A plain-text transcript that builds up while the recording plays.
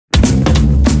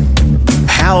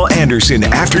Hal Anderson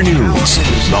Afternoons,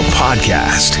 the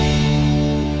podcast.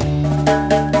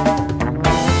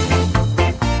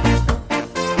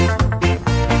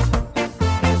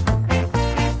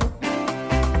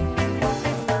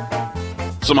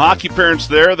 Some hockey parents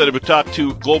there that have talked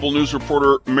to Global News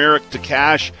reporter Marek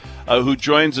Takash, who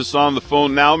joins us on the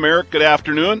phone now. Marek, good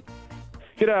afternoon.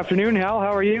 Good afternoon, Hal.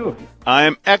 How are you? I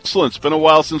am excellent. It's been a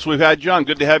while since we've had you on.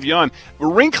 Good to have you on.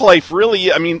 Rink life,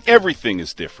 really, I mean, everything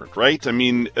is different, right? I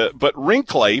mean, but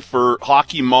rink life for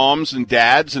hockey moms and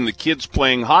dads and the kids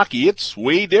playing hockey, it's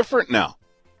way different now.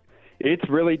 It's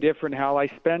really different, Hal. I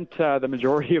spent the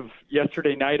majority of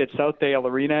yesterday night at Southdale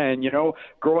Arena, and,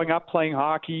 growing up playing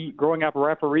hockey, growing up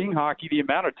refereeing hockey, the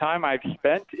amount of time I've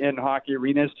spent in hockey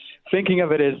arenas, thinking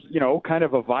of it as, kind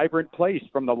of a vibrant place,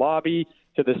 from the lobby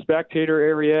to the spectator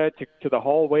area to the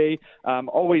hallway,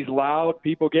 always loud,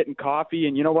 people getting coffee.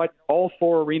 And you know what? All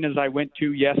four arenas I went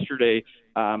to yesterday,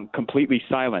 completely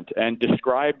silent and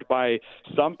described by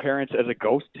some parents as a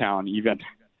ghost town even.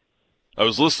 I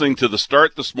was listening to the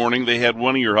start this morning. They had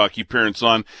one of your hockey parents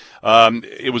on.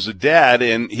 It was a dad,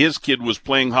 and his kid was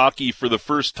playing hockey for the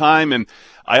first time. And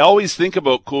I always think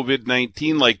about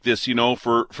COVID-19 like this,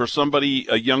 for somebody,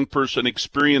 a young person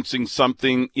experiencing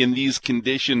something in these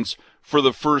conditions for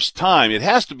the first time. It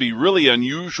has to be really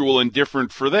unusual and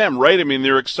different for them, right? I mean,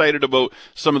 they're excited about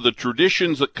some of the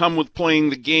traditions that come with playing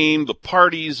the game, the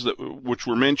parties which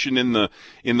were mentioned in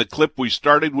the clip we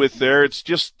started with there. It's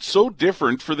just so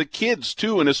different for the kids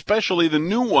too, and especially the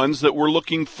new ones that were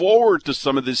looking forward to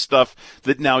some of this stuff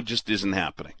that now just isn't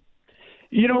happening.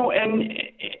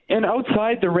 And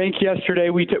outside the rink yesterday,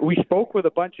 we spoke with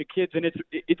a bunch of kids, and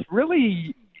it's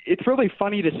really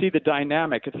funny to see the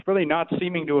dynamic. It's really not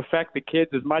seeming to affect the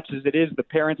kids as much as it is the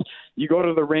parents. You go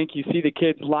to the rink, you see the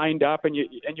kids lined up, and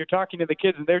you're talking to the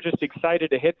kids, and they're just excited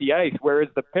to hit the ice. Whereas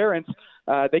the parents,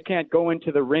 they can't go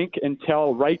into the rink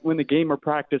until right when the game or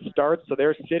practice starts. So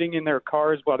they're sitting in their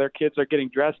cars while their kids are getting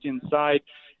dressed inside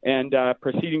and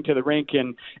proceeding to the rink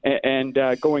and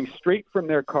going straight from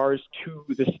their cars to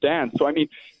the stands. So, I mean,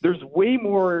 there's way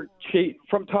more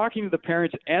from talking to the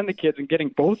parents and the kids and getting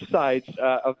both sides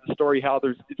of the story, Hal.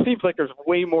 It seems like there's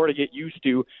way more to get used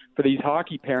to for these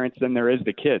hockey parents than there is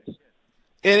the kids.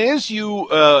 And as you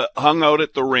hung out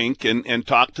at the rink and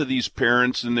talked to these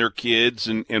parents and their kids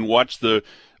and watch the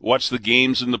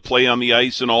games and the play on the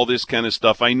ice and all this kind of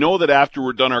stuff, I know that after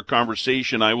we're done our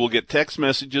conversation, I will get text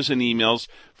messages and emails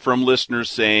from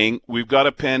listeners saying, we've got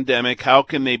a pandemic, how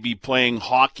can they be playing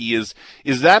hockey? Is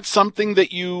that something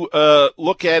that you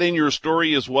look at in your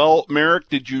story as well, Marek?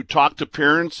 Did you talk to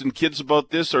parents and kids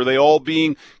about this? Are they all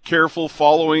being careful,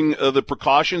 following the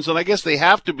precautions? And I guess they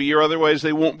have to be, or otherwise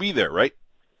they won't be there, right?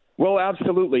 Well,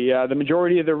 absolutely. The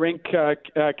majority of the rink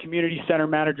community center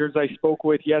managers I spoke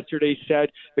with yesterday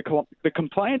said the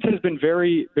compliance has been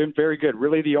very good.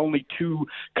 Really, the only two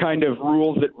kind of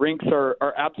rules that rinks are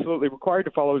absolutely required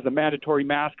to follow is the mandatory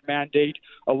mask mandate,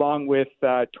 along with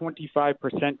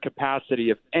 25%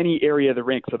 capacity of any area of the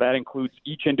rink. So that includes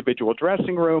each individual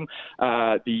dressing room,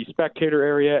 the spectator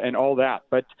area, and all that.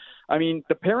 But I mean,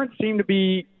 the parents seem to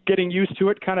be getting used to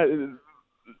it. Kind of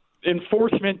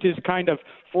enforcement is kind of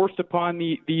forced upon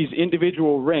these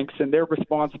individual rinks, and they're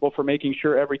responsible for making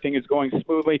sure everything is going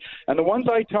smoothly. And the ones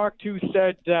I talked to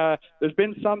said there's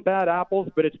been some bad apples,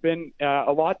 but it's been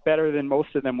a lot better than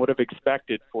most of them would have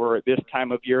expected for this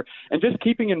time of year. And just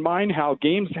keeping in mind how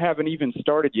games haven't even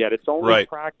started yet. It's only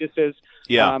practices.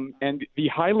 Yeah. And the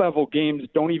high-level games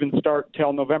don't even start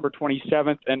till November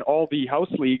 27th, and all the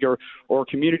house league or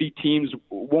community teams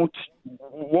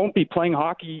won't be playing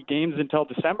hockey games until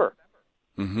December.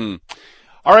 Mm-hmm.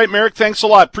 All right, Marek, thanks a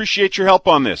lot. Appreciate your help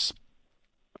on this.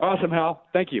 Awesome, Hal.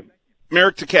 Thank you.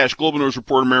 Marek Takash, Global News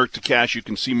reporter Marek Takash. You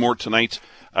can see more tonight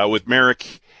with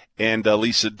Marek and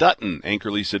Lisa Dutton, anchor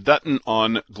Lisa Dutton,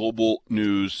 on Global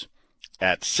News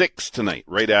at 6 tonight,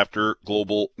 right after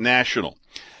Global National.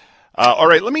 All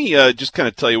right, let me just kind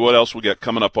of tell you what else we got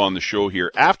coming up on the show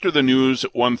here. After the news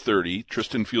at 1:30,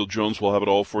 Tristan Field-Jones will have it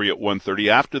all for you at 1:30.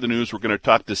 After the news, we're going to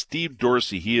talk to Steve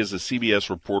Dorsey. He is a CBS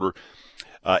reporter.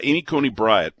 Amy Coney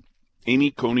Barrett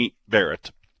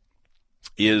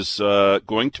is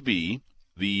going to be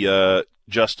the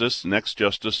next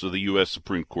justice of the U.S.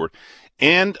 Supreme Court.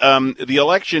 And the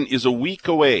election is a week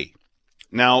away.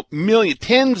 Now,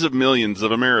 tens of millions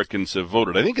of Americans have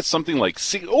voted. I think it's something like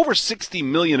over 60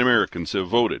 million Americans have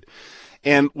voted.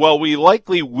 And while we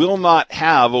likely will not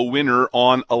have a winner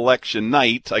on election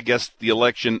night, I guess the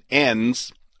election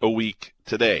ends a week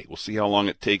today. We'll see how long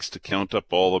it takes to count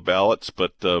up all the ballots,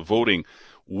 but voting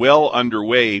well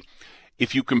underway.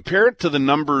 If you compare it to the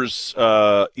numbers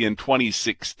in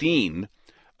 2016,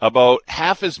 about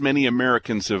half as many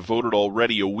Americans have voted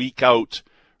already a week out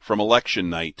from election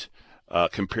night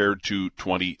compared to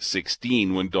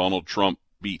 2016 when Donald Trump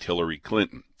beat Hillary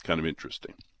Clinton. Kind of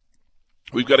interesting.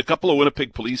 We've got a couple of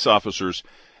Winnipeg police officers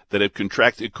that have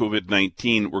contracted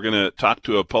COVID-19. We're going to talk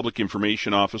to a public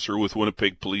information officer with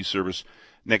Winnipeg Police Service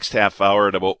next half hour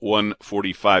at about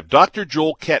 1:45. Dr.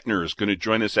 Joel Kettner is going to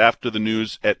join us after the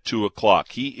news at 2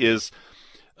 o'clock. He is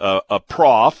a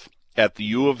prof at the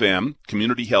U of M,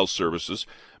 Community Health Services,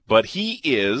 but he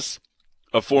is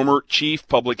a former chief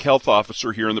public health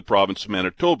officer here in the province of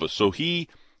Manitoba. So he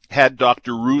had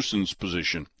Dr. Roussen's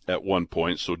position at one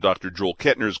point. So Dr. Joel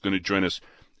Kettner is going to join us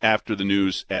after the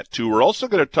news at 2. We're also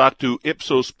going to talk to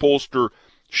Ipsos pollster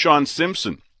Sean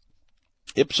Simpson.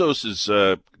 Ipsos has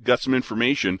got some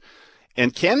information,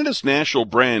 and Canada's national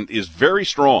brand is very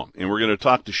strong, and we're going to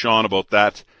talk to Sean about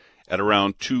that at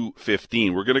around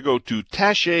 2:15. We're going to go to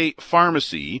Taché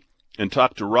Pharmacy and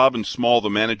talk to Robin Small, the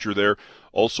manager there,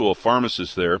 also a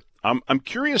pharmacist there. I'm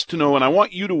curious to know, and I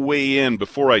want you to weigh in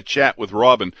before I chat with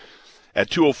Robin at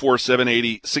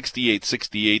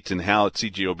 204-780-6868 and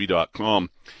hal@cjob.com.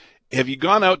 Have you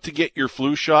gone out to get your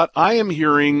flu shot? I am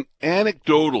hearing,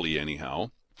 anecdotally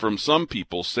anyhow, from some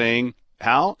people saying,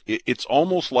 Hal, it's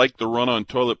almost like the run on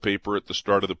toilet paper at the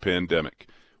start of the pandemic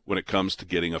when it comes to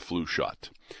getting a flu shot.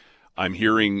 I'm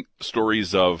hearing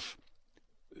stories of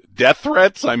death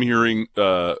threats. I'm hearing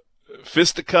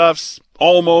fisticuffs,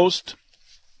 almost.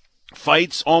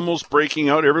 Fights almost breaking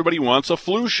out. Everybody wants a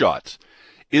flu shot.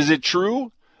 Is it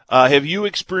true? Have you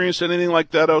experienced anything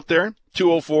like that out there?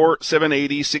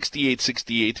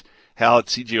 204-780-6868,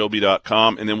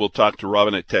 hal@cjob.com, and then we'll talk to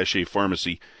Robin at Taché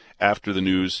Pharmacy after the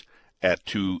news at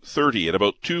 2:30. At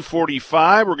about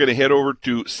 2:45, we're going to head over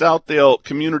to Southdale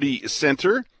Community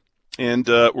Center, and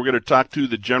we're going to talk to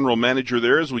the general manager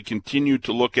there as we continue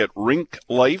to look at rink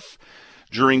life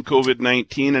during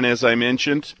COVID-19. And as I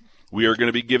mentioned, we are going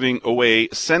to be giving away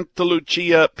Santa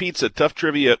Lucia Pizza. Tough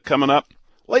trivia coming up,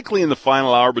 likely in the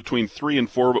final hour between 3 and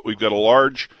 4, but we've got a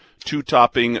large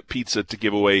 2-topping pizza to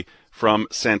give away from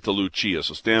Santa Lucia.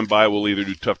 So stand by. We'll either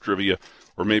do tough trivia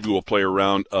or maybe we'll play a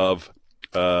round of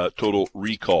Total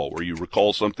Recall, where you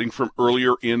recall something from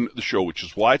earlier in the show, which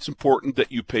is why it's important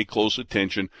that you pay close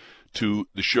attention to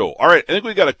the show. All right, I think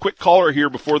we got a quick caller here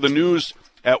before the news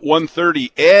at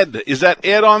 1:30. Ed, is that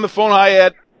Ed on the phone? Hi,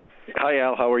 Ed. Hi,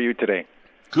 Al. How are you today?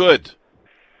 Good.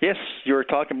 Yes, you were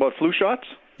talking about flu shots?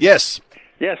 Yes.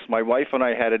 Yes, my wife and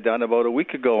I had it done about a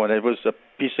week ago, and it was a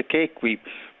piece of cake. We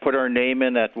put our name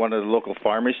in at one of the local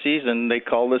pharmacies, and they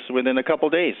called us within a couple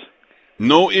days.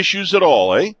 No issues at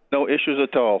all, eh? No issues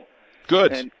at all.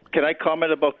 Good. And can I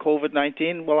comment about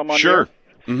COVID-19 while I'm on Sure.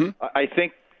 there? Mm-hmm. I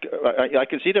think I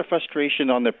can see the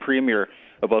frustration on the Premier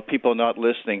about people not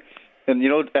listening. And, you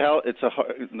know, Al, it's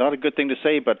not a good thing to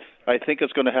say, but I think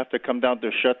it's going to have to come down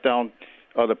to shut down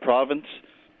the province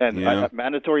and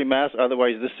mandatory masks.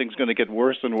 Otherwise, this thing's going to get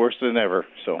worse and worse than ever.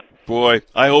 So, boy,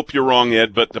 I hope you're wrong,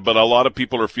 Ed, but a lot of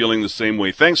people are feeling the same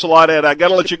way. Thanks a lot, Ed. I got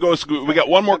to let you go. We got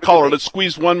one more caller. Let's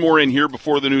squeeze one more in here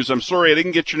before the news. I'm sorry I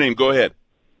didn't get your name. Go ahead.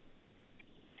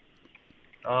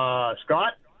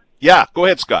 Scott? Yeah, go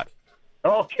ahead, Scott.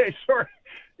 Okay, sorry.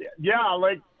 Yeah,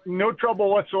 like no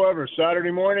trouble whatsoever. Saturday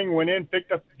morning, went in,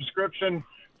 picked up the prescription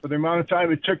for the amount of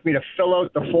time it took me to fill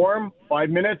out the form. 5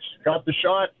 minutes, got the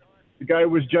shot. The guy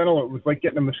was gentle. It was like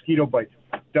getting a mosquito bite.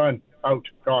 Done. Out.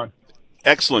 Gone.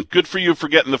 Excellent. Good for you for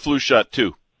getting the flu shot,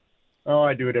 too. Oh,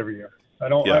 I do it every year. I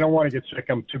don't want to get sick.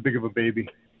 I'm too big of a baby.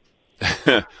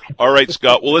 All right,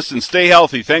 Scott. Well, listen, stay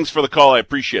healthy. Thanks for the call. I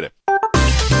appreciate it.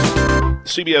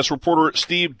 CBS reporter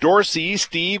Steve Dorsey.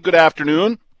 Steve, good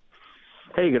afternoon.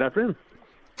 Hey, good afternoon.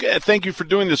 Thank you for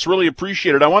doing this. Really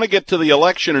appreciate it. I want to get to the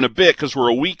election in a bit because we're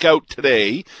a week out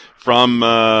today from,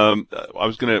 I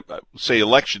was going to say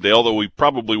Election Day, although we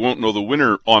probably won't know the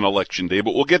winner on Election Day,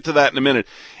 but we'll get to that in a minute.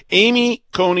 Amy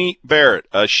Coney Barrett,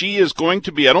 she is going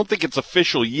to be, I don't think it's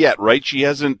official yet, right? She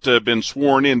hasn't been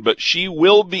sworn in, but she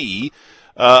will be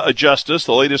a justice,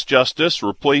 the latest justice,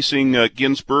 replacing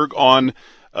Ginsburg on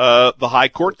the high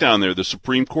court down there, the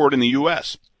Supreme Court in the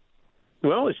U.S.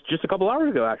 Well, it's just a couple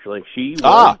hours ago, actually. She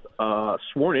was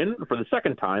sworn in for the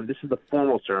second time. This is the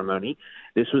formal ceremony.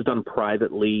 This was done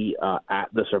privately at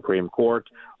the Supreme Court.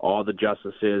 All the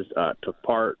justices took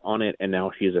part on it, and now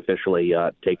she has officially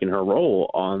taken her role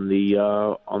on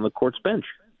the court's bench.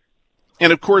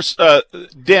 And, of course,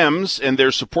 Dems and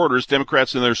their supporters,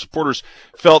 Democrats and their supporters,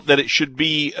 felt that it should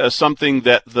be something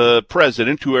that the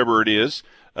president, whoever it is,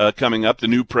 coming up, the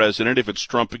new president, if it's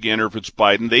Trump again or if it's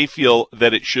Biden, they feel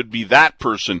that it should be that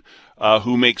person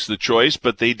who makes the choice,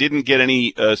 but they didn't get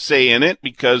any say in it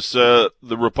because the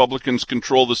Republicans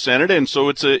control the Senate, and so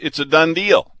it's a done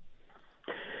deal.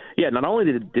 Yeah, not only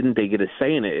didn't they get a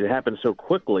say in it, it happened so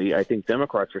quickly. I think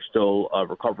Democrats are still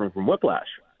recovering from whiplash.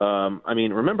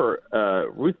 Remember,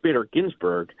 Ruth Bader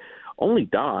Ginsburg only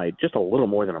died just a little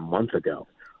more than a month ago.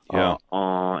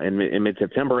 In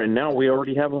mid-September, and now we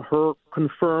already have her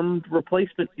confirmed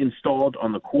replacement installed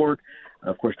on the court.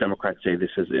 Of course, Democrats say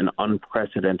this is an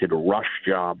unprecedented rush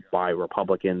job by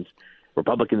Republicans.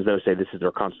 Republicans, though, say this is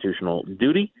their constitutional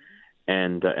duty,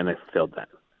 and they fulfilled that.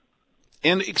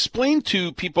 And explain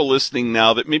to people listening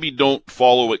now that maybe don't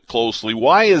follow it closely,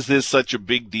 why is this such a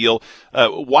big deal?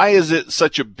 Why is it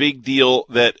such a big deal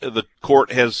that the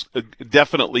court has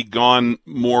definitely gone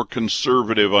more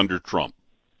conservative under Trump?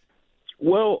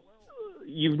 Well,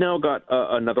 you've now got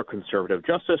another conservative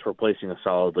justice replacing a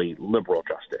solidly liberal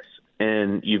justice.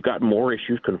 And you've got more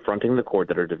issues confronting the court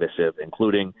that are divisive,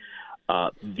 including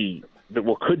what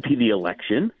could be the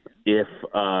election if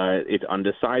it's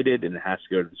undecided and it has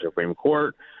to go to the Supreme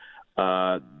Court.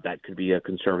 That could be a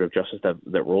conservative justice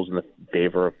that rules in the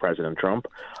favor of President Trump.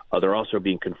 They're also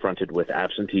being confronted with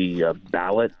absentee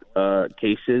ballot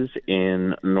cases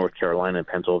in North Carolina and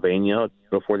Pennsylvania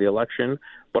before the election.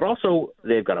 But also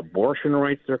they've got abortion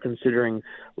rights they're considering,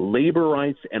 labor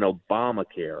rights, and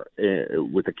Obamacare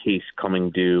with a case coming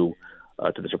due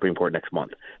to the Supreme Court next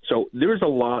month. So there's a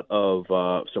lot of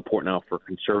support now for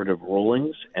conservative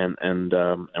rulings, and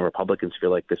Republicans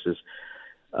feel like this is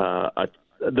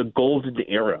the golden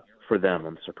era for them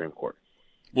on the Supreme Court.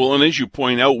 Well, and as you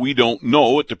point out, we don't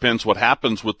know. It depends what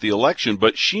happens with the election,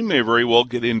 but she may very well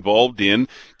get involved in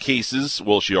cases.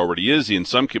 Well, she already is in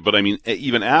some cases, but I mean,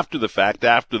 even after the fact,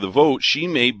 after the vote, she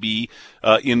may be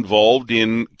involved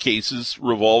in cases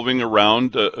revolving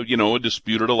around, a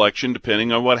disputed election,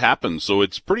 depending on what happens. So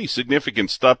it's pretty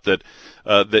significant stuff that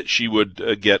she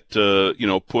would get,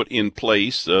 put in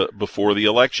place before the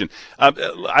election.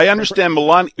 I understand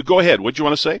Melania. Go ahead. What do you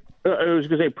want to say? I was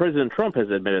going to say President Trump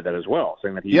has admitted that as well,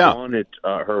 saying that he wanted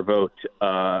her vote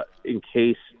in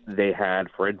case they had,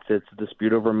 for instance, a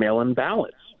dispute over mail-in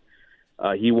ballots.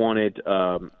 He wanted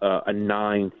a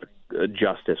ninth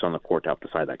justice on the court to help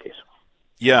decide that case.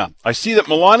 Yeah, I see that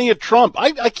Melania Trump,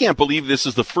 I can't believe this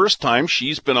is the first time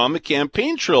she's been on the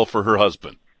campaign trail for her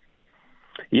husband.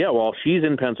 Yeah, well, she's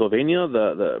in Pennsylvania.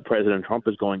 The President Trump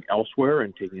is going elsewhere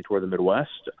and taking it toward the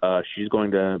Midwest. She's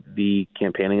going to be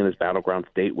campaigning in this battleground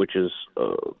state, which is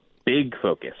a big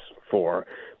focus for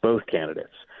both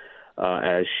candidates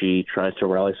as she tries to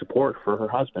rally support for her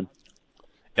husband.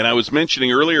 And I was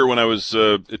mentioning earlier when I was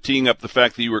teeing up the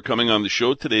fact that you were coming on the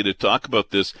show today to talk about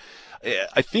this,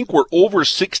 I think we're over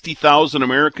 60,000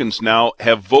 Americans now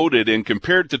have voted, and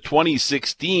compared to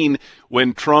 2016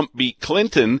 when Trump beat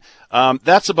Clinton,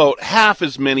 that's about half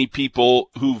as many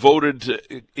people who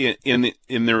voted in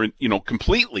their,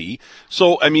 completely.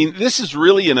 So, I mean, this is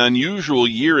really an unusual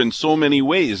year in so many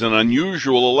ways, an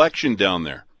unusual election down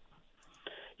there.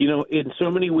 In so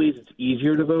many ways it's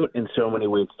easier to vote, in so many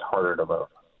ways it's harder to vote.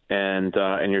 And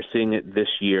you're seeing it this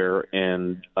year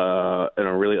in a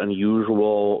really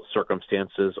unusual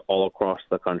circumstances all across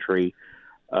the country.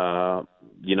 I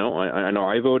know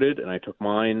I voted, and I took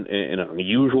mine in an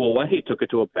unusual way. Took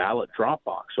it to a ballot drop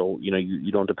box, so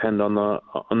you don't depend on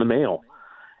the mail,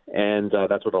 and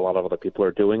that's what a lot of other people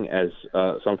are doing. As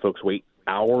some folks wait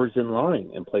hours in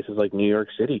line in places like New York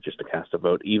City just to cast a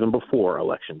vote, even before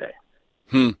Election Day.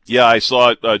 Yeah, I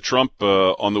saw Trump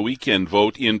on the weekend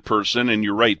vote in person, and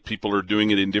you're right. People are doing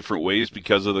it in different ways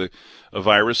because of the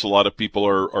virus. A lot of people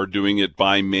are doing it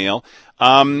by mail.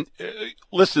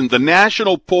 Listen, the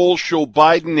national polls show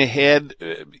Biden ahead,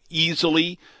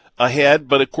 easily ahead,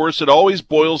 but of course it always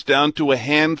boils down to a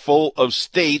handful of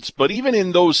states. But even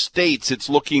in those states, it's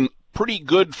looking pretty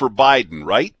good for Biden,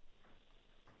 right?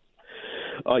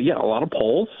 A lot of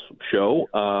polls show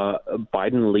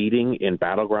Biden leading in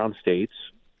battleground states,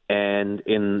 and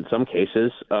in some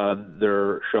cases,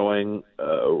 they're showing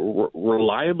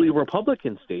reliably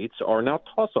Republican states are now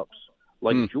toss-ups,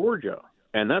 like Georgia,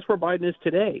 and that's where Biden is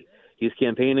today. He's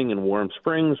campaigning in Warm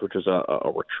Springs, which is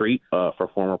a retreat for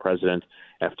former President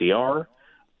FDR.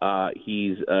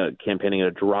 He's campaigning at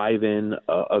a drive-in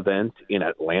event in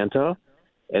Atlanta.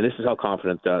 And this is how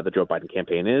confident the Joe Biden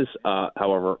campaign is.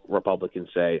 However, Republicans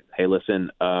say, hey,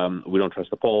 listen, we don't trust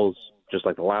the polls, just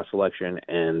like the last election,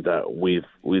 and we've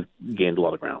gained a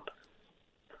lot of ground.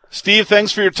 Steve,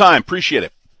 thanks for your time. Appreciate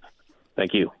it.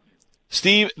 Thank you.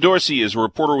 Steve Dorsey is a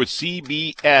reporter with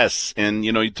CBS. And,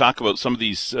 you talk about some of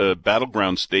these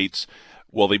battleground states.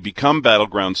 Well, they become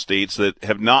battleground states that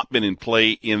have not been in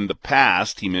play in the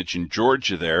past. He mentioned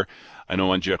Georgia there. I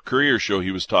know on Jeff Courier's show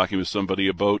he was talking with somebody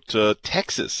about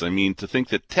Texas. I mean, to think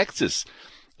that Texas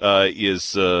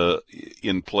is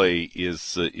in play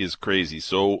is crazy.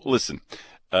 So listen,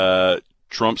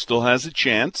 Trump still has a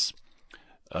chance.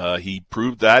 He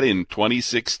proved that in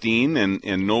 2016,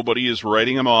 and nobody is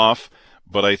writing him off.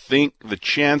 But I think the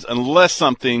chance, unless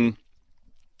something,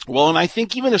 well, and I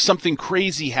think even if something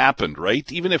crazy happened, right?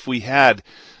 Even if we had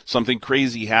something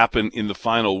crazy happen in the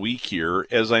final week here,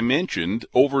 as I mentioned,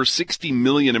 over 60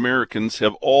 million Americans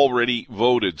have already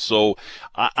voted. So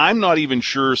I'm not even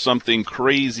sure something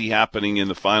crazy happening in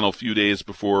the final few days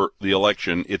before the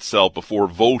election itself, before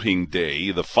voting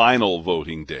day, the final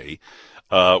voting day,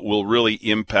 will really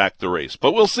impact the race.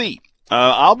 But we'll see.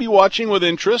 I'll be watching with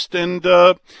interest, and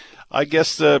I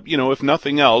guess, if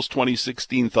nothing else,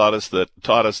 2016 taught us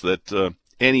that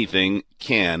anything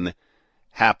can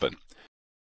happen.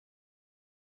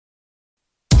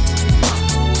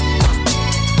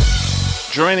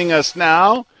 Joining us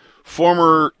now,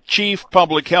 former Chief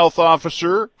Public Health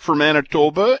Officer for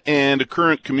Manitoba and a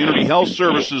current Community Health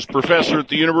Services professor at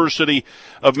the University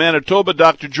of Manitoba,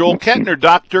 Dr. Joel Kettner.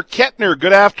 Dr. Kettner,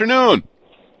 good afternoon.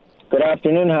 Good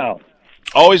afternoon, Hal.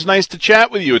 Always nice to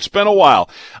chat with you. It's been a while.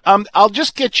 I'll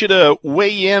just get you to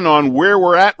weigh in on where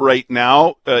we're at right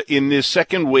now in this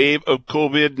second wave of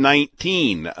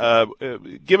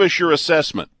COVID-19. Give us your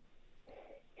assessment.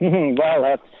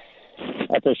 Well,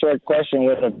 that's a short question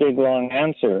with a big, long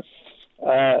answer.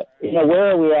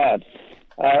 Where are we at?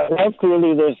 Well,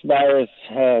 clearly this virus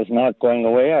is not going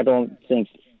away. I don't think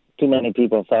too many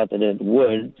people thought that it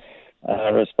would.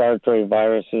 Respiratory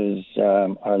viruses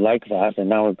are like that, and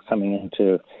now we're coming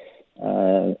into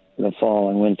the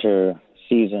fall and winter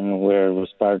season where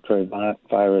respiratory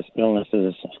virus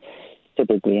illnesses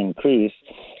typically increase.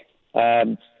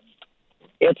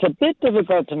 It's a bit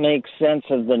difficult to make sense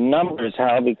of the numbers,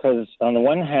 Hal, because on the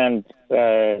one hand,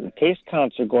 case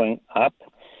counts are going up.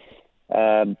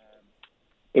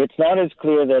 It's not as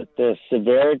clear that the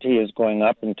severity is going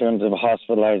up in terms of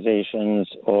hospitalizations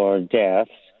or deaths.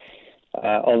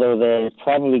 Although they're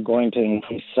probably going to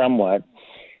increase somewhat.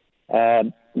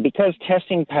 Because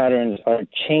testing patterns are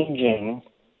changing,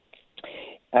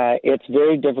 it's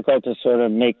very difficult to sort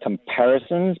of make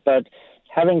comparisons. But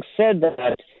having said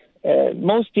that,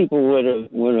 most people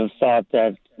would have thought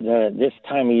that this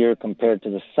time of year compared to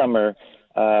the summer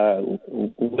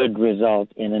would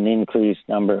result in an increased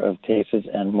number of cases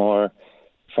and more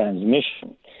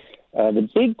transmission. The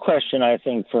big question, I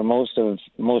think, for most of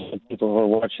the people who are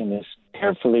watching this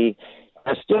carefully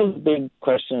are still the big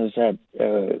questions that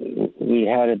we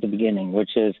had at the beginning,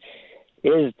 which is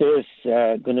this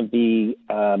going to be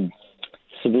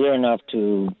severe enough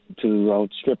to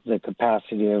outstrip the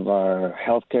capacity of our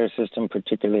healthcare system,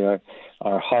 particularly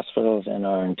our hospitals and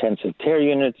our intensive care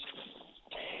units?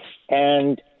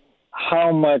 And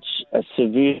how much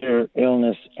severe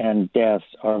illness and deaths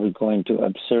are we going to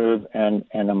observe, and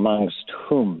amongst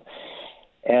whom?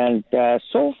 And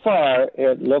so far,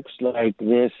 it looks like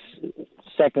this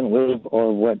second wave,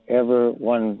 or whatever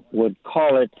one would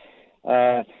call it,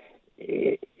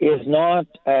 is not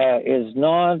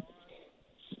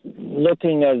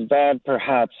looking as bad,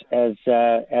 perhaps, as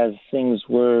things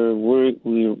we were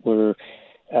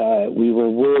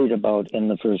worried about in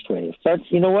the first wave. But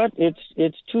you know what?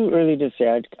 It's too early to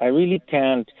say. I really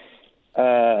can't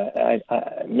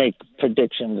make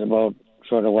predictions about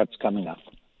sort of what's coming up.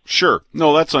 Sure.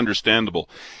 No, that's understandable.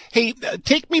 Hey,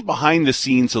 take me behind the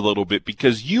scenes a little bit,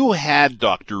 because you had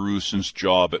Dr. Roussen's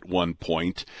job at one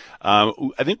point. I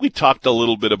think we talked a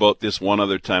little bit about this one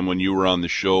other time when you were on the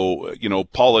show,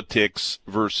 politics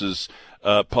versus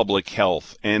public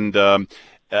health. And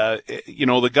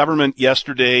the government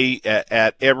yesterday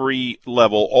at every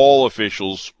level, all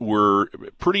officials were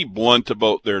pretty blunt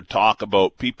about their talk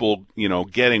about people,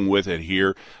 getting with it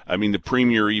here. I mean, the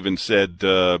premier even said,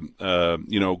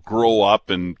 grow up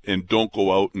and don't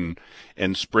go out and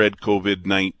spread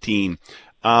COVID-19.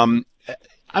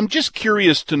 I'm just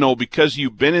curious to know, because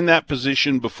you've been in that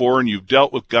position before and you've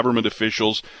dealt with government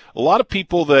officials, a lot of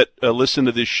people that listen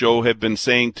to this show have been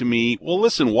saying to me, well,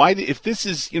 listen, why, if this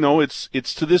is,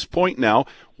 it's to this point now,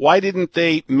 why didn't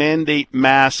they mandate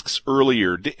masks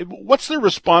earlier? What's the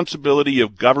responsibility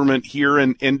of government here?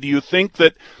 And do you think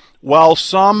that while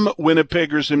some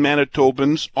Winnipeggers and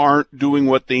Manitobans aren't doing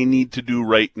what they need to do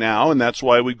right now, and that's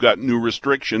why we've got new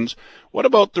restrictions, what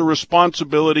about the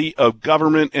responsibility of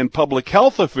government and public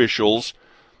health officials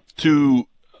to,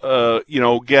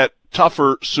 get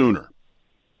tougher sooner?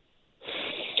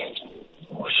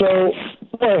 So,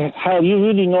 how you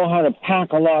really know how to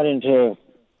pack a lot into...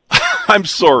 I'm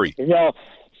sorry.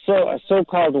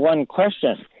 So-called one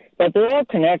question. but they're all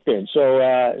connected.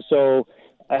 So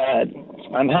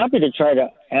I'm happy to try to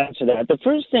answer that. The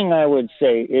first thing I would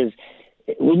say is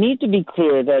we need to be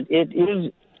clear that it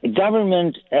is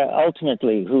government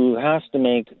ultimately who has to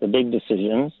make the big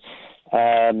decisions,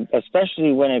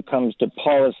 especially when it comes to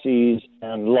policies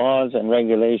and laws and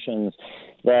regulations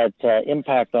that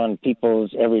impact on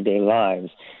people's everyday lives.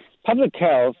 Public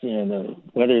health,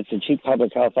 whether it's the chief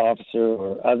public health officer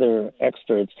or other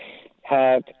experts,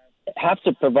 have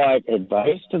to provide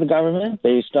advice to the government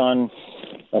based on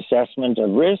assessment of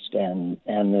risk and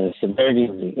the severity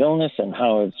of the illness and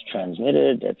how it's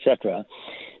transmitted, etc.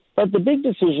 But the big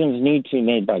decisions need to be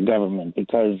made by government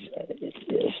because,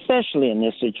 especially in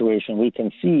this situation, we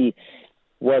can see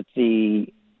what the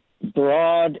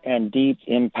broad and deep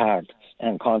impacts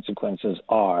and consequences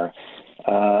are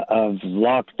of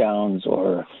lockdowns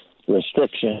or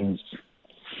restrictions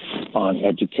on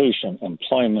education,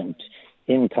 employment,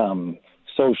 income,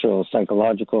 social,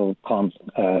 psychological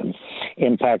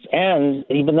impacts, and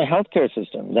even the healthcare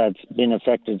system that's been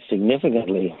affected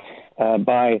significantly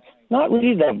by not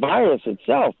really the virus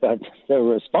itself, but the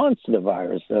response to the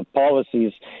virus, the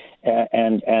policies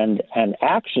and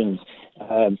actions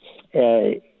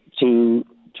to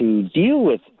deal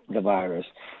with the virus.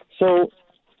 So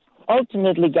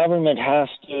ultimately, government has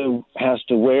to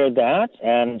wear that,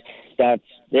 and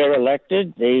they're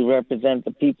elected. They represent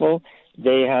the people.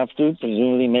 They have to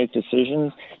presumably make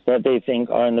decisions that they think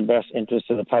are in the best interest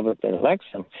of the public that elects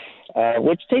them,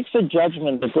 which takes a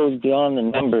judgment that goes beyond the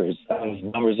numbers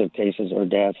of cases or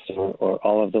deaths or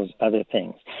all of those other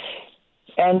things.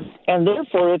 And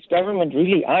therefore, it's government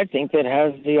really, I think, that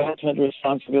has the ultimate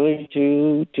responsibility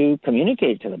to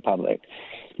communicate to the public.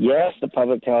 Yes, the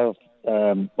public health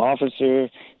officer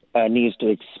needs to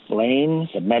explain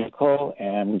the medical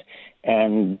and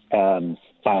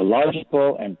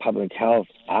biological and public health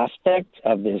aspects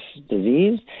of this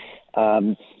disease,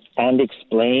 and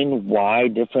explain why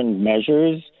different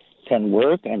measures can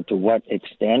work and to what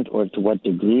extent or to what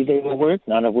degree they will work,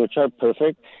 none of which are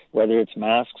perfect, whether it's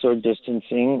masks or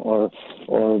distancing or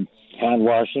hand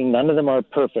washing, none of them are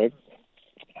perfect.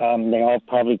 They all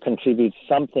probably contribute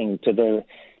something to the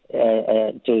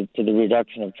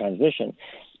reduction of transmission.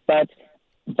 But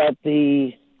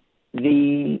the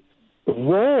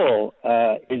role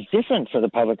is different for the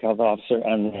public health officer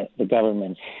and the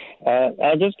government.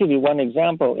 I'll just give you one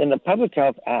example. In the Public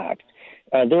Health Act,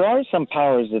 there are some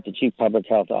powers that the chief public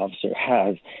health officer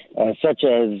has, such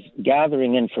as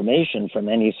gathering information from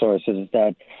any sources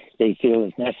that they feel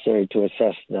is necessary to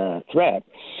assess the threat.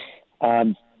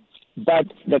 But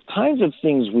the kinds of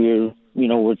things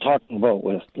we're talking about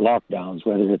with lockdowns,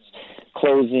 whether it's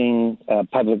closing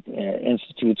public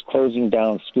institutes, closing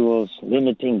down schools,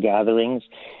 limiting gatherings,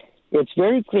 it's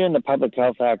very clear in the Public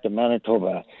Health Act of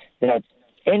Manitoba that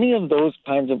any of those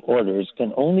kinds of orders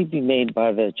can only be made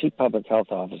by the chief public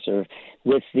health officer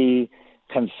with the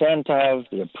consent of,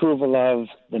 the approval of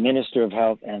the Minister of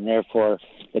Health, and therefore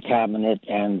the Cabinet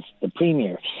and the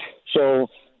Premier. So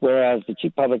whereas the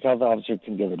chief public health officer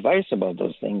can give advice about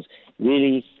those things,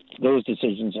 really those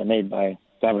decisions are made by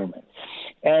government.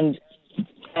 And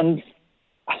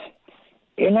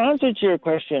in answer to your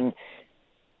question,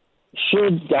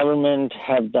 should government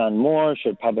have done more?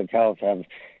 Should public health have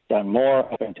done more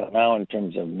up until now in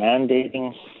terms of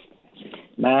mandating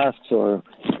masks or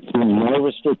being more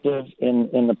restrictive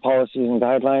in the policies and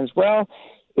guidelines? Well,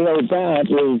 that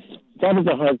is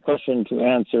a hard question to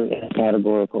answer in a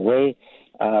categorical way.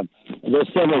 There's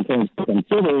several things to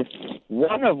consider,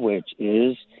 one of which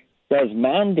is, does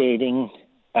mandating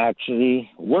actually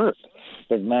work?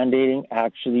 Does mandating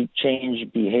actually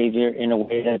change behavior in a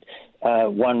way that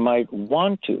one might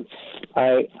want to?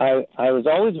 I was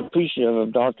always appreciative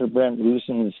of Dr. Brent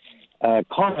Lucen's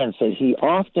comments that he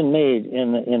often made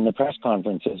in the press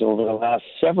conferences over the last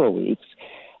several weeks,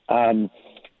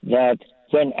 that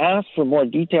when asked for more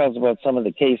details about some of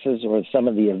the cases or some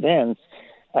of the events,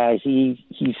 he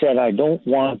said, I don't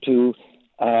want to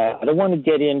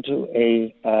get into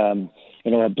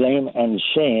a blame and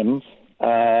shame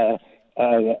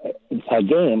a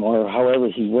game, or however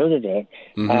he worded it.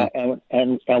 Mm-hmm.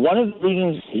 And one of the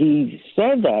reasons he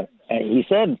said that,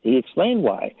 he explained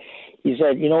why. He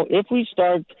said, if we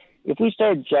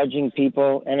start judging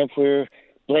people, and if we're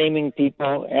blaming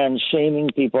people and shaming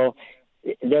people,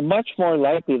 they're much more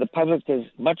likely, the public is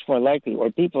much more likely,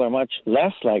 or people are much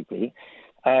less likely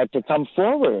to come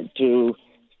forward to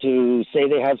say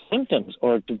they have symptoms,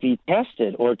 or to be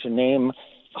tested, or to name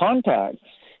contacts,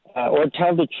 or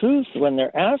tell the truth when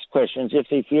they're asked questions if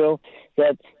they feel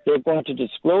that they're going to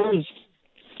disclose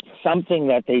something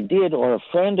that they did, or a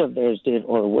friend of theirs did,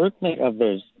 or a workmate of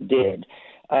theirs did.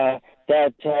 that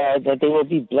they will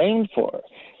be blamed for.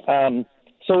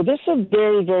 So this is a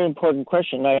very, very important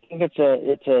question. I think it's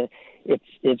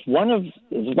one of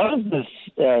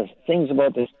the things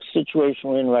about this situation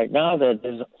we're in right now that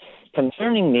is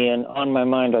concerning me and on my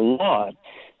mind a lot,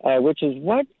 which is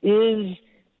what is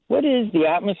the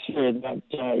atmosphere that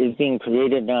is being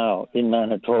created now in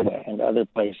Manitoba and other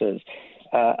places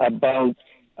about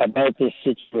this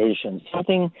situation.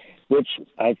 Something which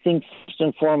I think first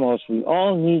and foremost we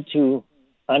all need to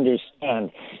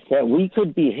understand, that we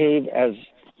could behave as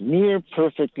near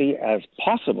perfectly as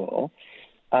possible,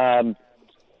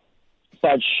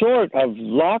 but short of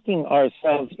locking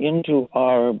ourselves into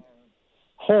our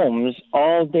homes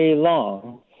all day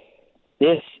long,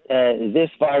 this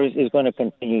virus is going to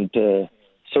continue to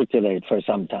circulate for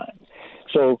some time.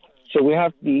 So we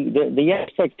have to be, the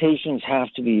expectations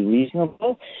have to be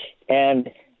reasonable,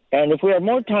 and if we had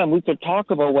more time, we could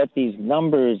talk about what these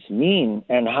numbers mean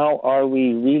and how are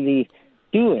we really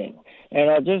doing. And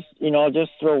I'll just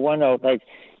throw one out. Like,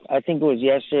 I think it was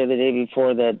yesterday or the day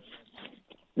before that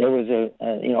there was a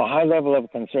high level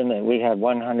of concern that we had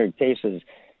 100 cases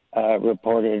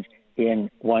reported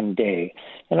in one day.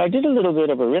 And I did a little bit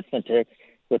of arithmetic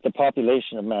with the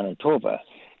population of Manitoba,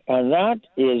 and that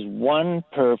is 1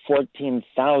 per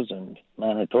 14,000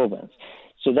 Manitobans.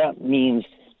 So that means,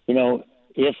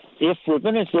 if we're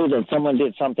going to say that someone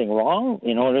did something wrong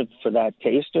in order for that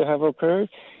case to have occurred,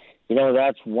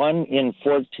 that's 1 in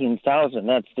 14,000.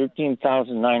 That's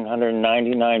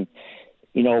 13,999,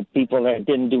 people that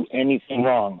didn't do anything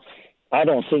wrong. I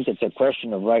don't think it's a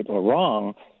question of right or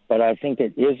wrong, but I think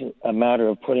it is a matter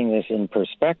of putting this in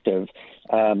perspective,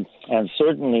 and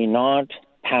certainly not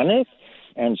panic,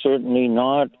 and certainly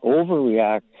not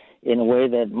overreact in a way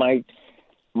that might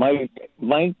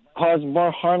cause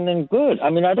more harm than good. I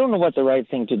mean, I don't know what the right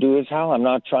thing to do is, Hal. I'm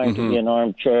not trying to be an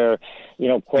armchair,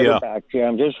 quarterback here.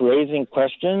 I'm just raising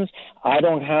questions. I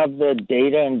don't have the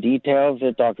data and details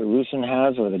that Dr. Roussin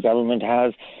has or the government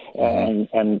has, and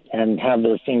have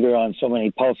their finger on so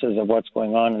many pulses of what's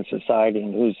going on in society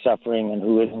and who's suffering and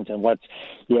who isn't and what's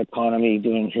the economy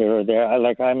doing here or there.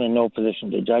 I'm in no position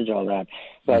to judge all that.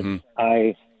 But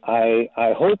I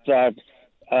hope that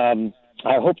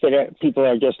people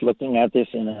are just looking at this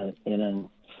in an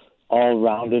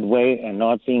all-rounded way and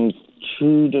not being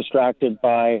too distracted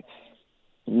by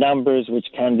numbers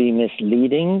which can be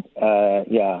misleading.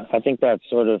 I think that's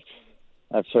sort of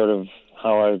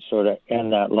how I would sort of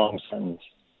end that long sentence.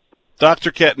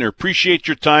 Dr. Kettner, appreciate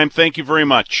your time. Thank you very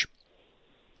much.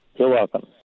 You're welcome.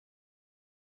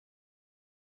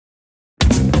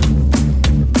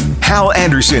 Hal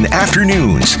Anderson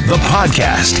Afternoons, the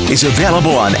podcast, is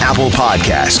available on Apple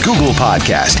Podcasts, Google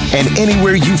Podcasts, and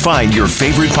anywhere you find your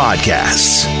favorite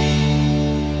podcasts.